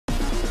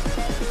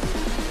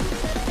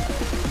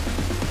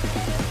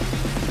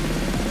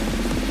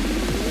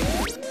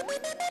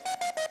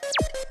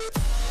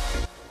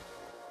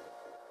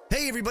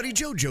everybody,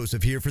 Joe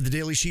Joseph here for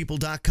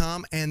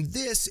thedailysheeple.com, and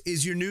this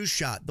is your news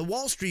shot. The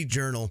Wall Street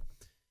Journal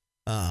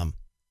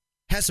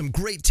has some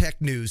great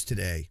tech news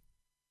today.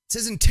 It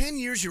says in 10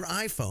 years, your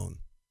iPhone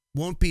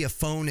won't be a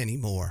phone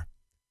anymore.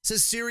 It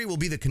says Siri will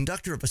be the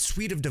conductor of a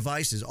suite of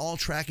devices, all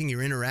tracking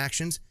your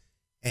interactions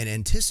and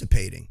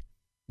anticipating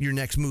your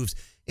next moves.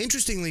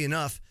 Interestingly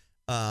enough,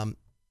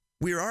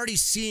 we're already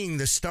seeing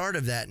the start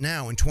of that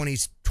now in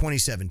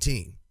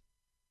 2017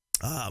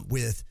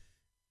 with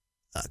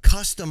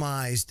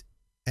customized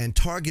and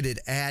targeted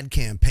ad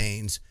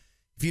campaigns.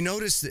 If you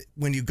notice that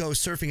when you go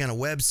surfing on a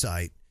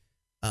website,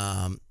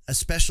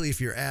 especially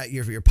if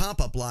your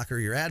pop-up blocker,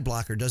 your ad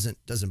blocker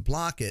doesn't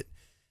block it,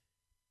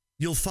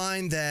 you'll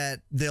find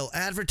that they'll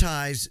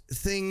advertise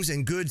things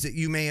and goods that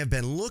you may have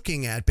been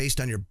looking at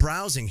based on your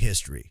browsing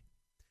history.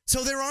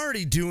 So they're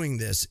already doing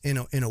this in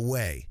a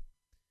way.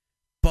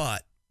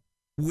 But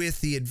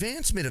with the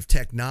advancement of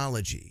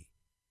technology,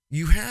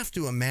 you have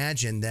to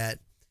imagine that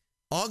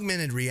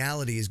augmented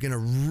reality is going to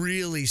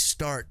really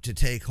start to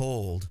take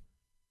hold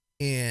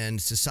in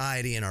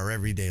society and our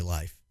everyday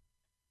life.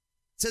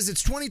 It says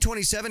it's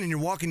 2027 and you're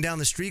walking down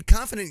the street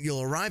confident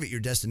you'll arrive at your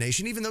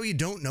destination even though you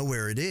don't know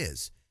where it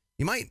is.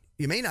 You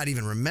may not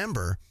even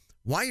remember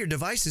why your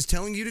device is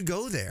telling you to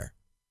go there.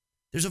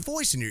 There's a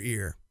voice in your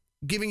ear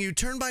giving you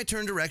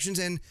turn-by-turn directions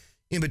and,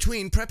 in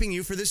between, prepping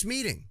you for this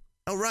meeting.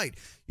 Oh, right.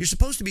 You're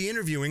supposed to be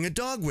interviewing a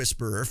dog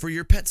whisperer for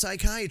your pet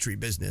psychiatry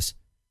business.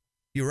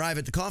 You arrive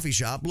at the coffee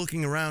shop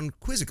looking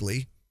around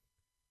quizzically,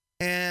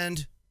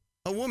 and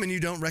a woman you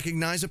don't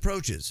recognize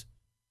approaches.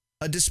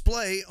 A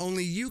display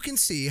only you can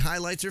see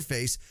highlights her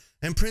face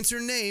and prints her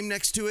name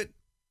next to it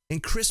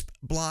in crisp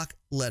block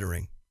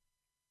lettering.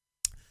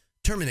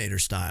 Terminator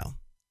style.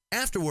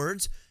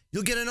 Afterwards,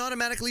 you'll get an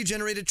automatically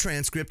generated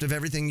transcript of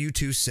everything you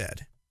two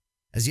said.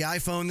 As the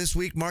iPhone this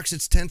week marks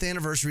its 10th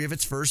anniversary of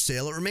its first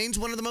sale, it remains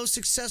one of the most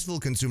successful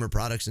consumer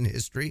products in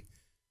history.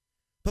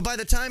 But by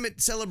the time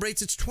it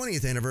celebrates its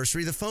 20th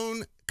anniversary, the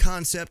phone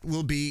concept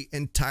will be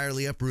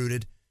entirely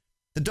uprooted.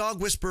 The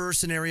dog whisperer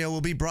scenario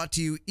will be brought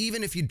to you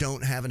even if you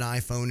don't have an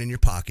iPhone in your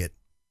pocket.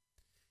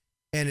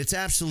 And it's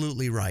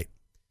absolutely right.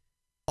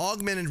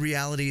 Augmented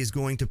reality is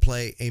going to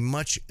play a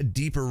much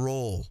deeper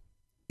role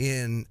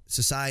in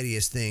society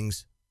as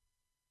things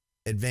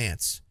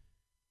advance.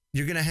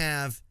 You're going to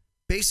have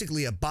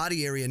basically a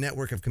body area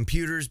network of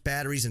computers,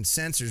 batteries, and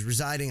sensors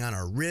residing on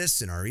our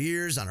wrists and our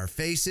ears, on our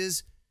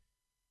faces,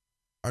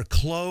 our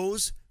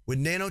clothes. With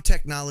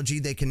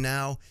nanotechnology, they can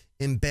now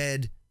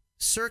embed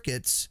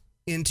circuits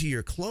into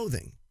your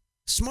clothing.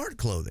 Smart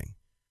clothing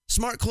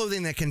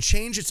that can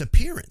change its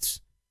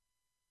appearance.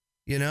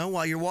 You know,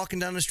 while you're walking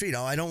down the street,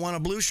 oh, I don't want a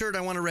blue shirt,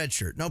 I want a red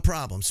shirt. No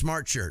problem.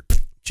 Smart shirt.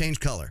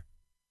 Change color.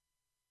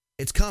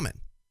 It's coming.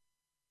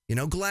 You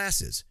know,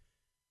 glasses.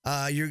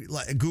 Your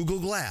Google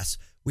Glass.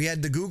 We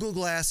had the Google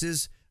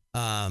Glasses.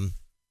 Of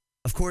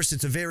course,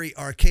 it's a very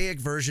archaic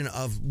version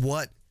of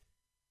what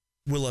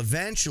will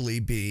eventually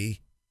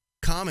be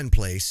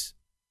commonplace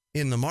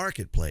in the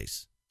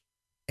marketplace.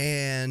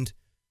 And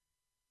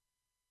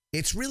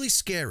it's really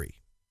scary,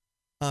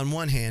 on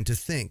one hand, to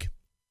think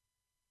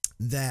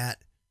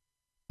that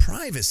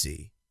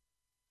privacy,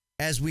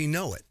 as we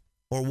know it,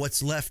 or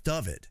what's left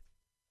of it,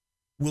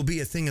 will be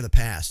a thing of the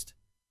past.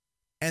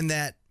 And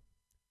that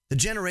the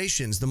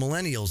generations, the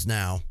millennials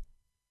now,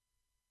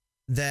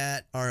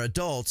 that are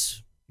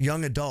adults,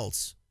 young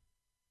adults,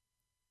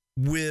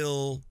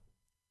 will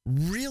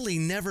really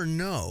never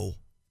know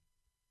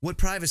what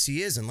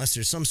privacy is unless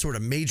there's some sort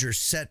of major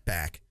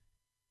setback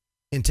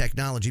in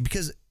technology.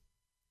 Because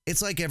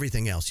it's like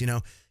everything else, you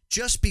know,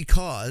 just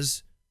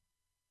because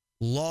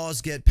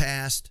laws get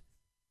passed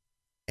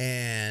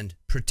and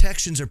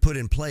protections are put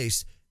in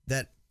place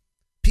that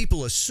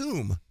people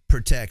assume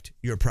protect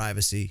your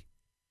privacy,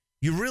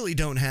 you really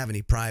don't have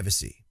any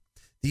privacy.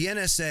 The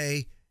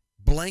NSA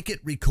blanket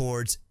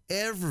records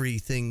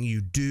everything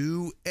you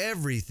do,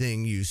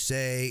 everything you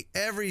say,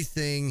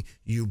 everything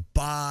you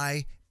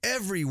buy,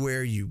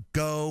 everywhere you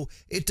go.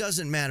 It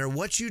doesn't matter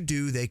what you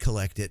do, they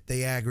collect it,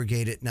 they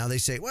aggregate it. Now they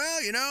say,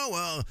 well, you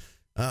know,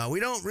 we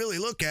don't really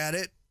look at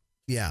it.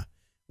 Yeah.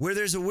 Where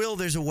there's a will,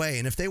 there's a way.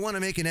 And if they want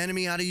to make an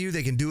enemy out of you,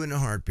 they can do it in a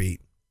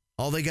heartbeat.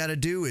 All they got to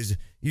do is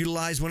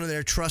utilize one of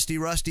their trusty,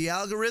 rusty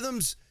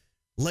algorithms,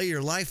 lay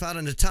your life out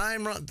on the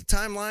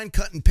timeline,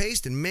 cut and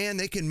paste, and man,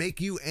 they can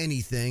make you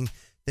anything.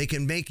 They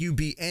can make you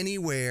be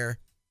anywhere.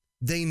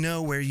 They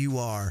know where you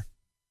are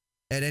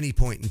at any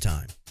point in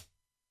time.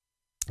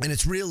 And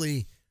it's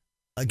really,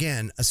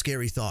 again, a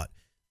scary thought.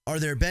 Are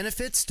there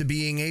benefits to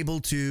being able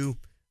to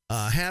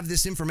have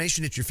this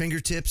information at your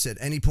fingertips at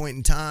any point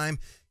in time?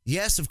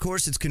 Yes, of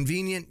course, it's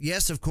convenient.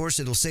 Yes, of course,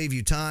 it'll save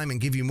you time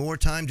and give you more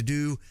time to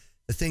do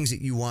the things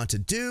that you want to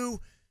do.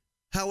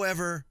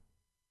 However,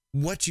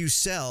 what you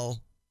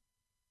sell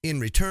in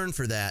return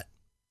for that,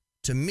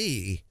 to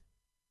me,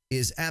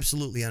 is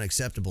absolutely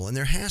unacceptable. And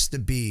there has to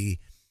be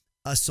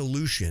a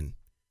solution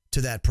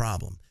to that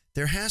problem.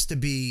 There has to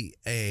be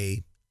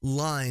a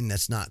line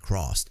that's not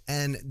crossed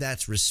and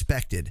that's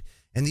respected.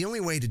 And the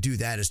only way to do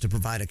that is to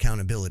provide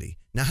accountability.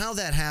 Now, how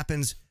that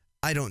happens,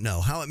 I don't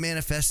know. How it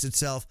manifests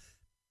itself,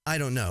 I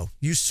don't know.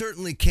 You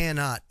certainly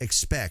cannot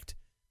expect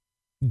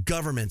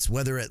governments,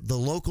 whether at the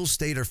local,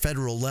 state, or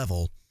federal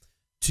level,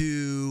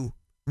 to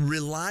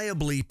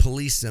reliably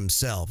police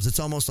themselves. It's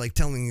almost like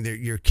telling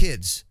your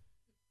kids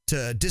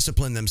to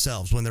discipline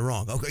themselves when they're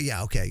wrong. Okay,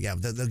 yeah,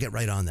 they'll get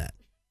right on that.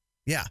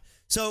 Yeah.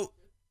 So,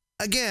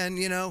 again,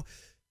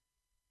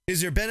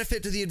 is there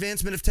benefit to the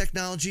advancement of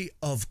technology?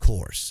 Of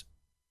course.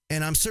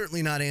 And I'm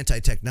certainly not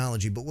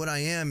anti-technology, but what I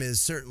am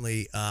is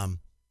certainly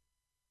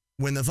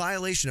when the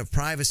violation of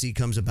privacy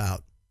comes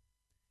about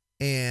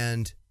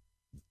and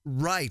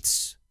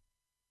rights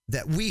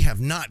that we have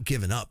not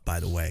given up, by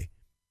the way,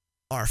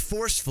 are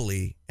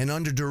forcefully and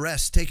under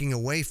duress taking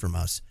away from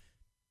us,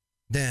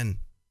 then,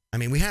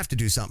 we have to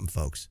do something,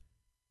 folks.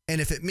 And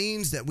if it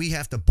means that we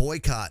have to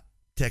boycott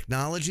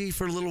technology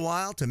for a little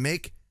while to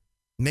make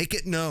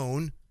it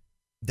known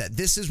that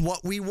this is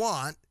what we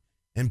want,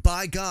 and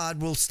by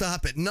God, we'll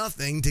stop at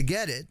nothing to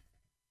get it,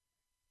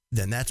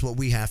 then that's what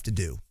we have to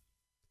do.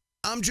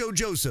 I'm Joe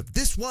Joseph.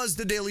 This was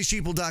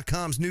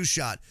thedailysheeple.com's News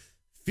Shot.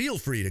 Feel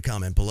free to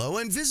comment below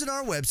and visit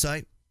our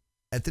website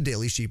at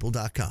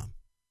thedailysheeple.com.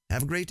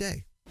 Have a great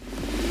day.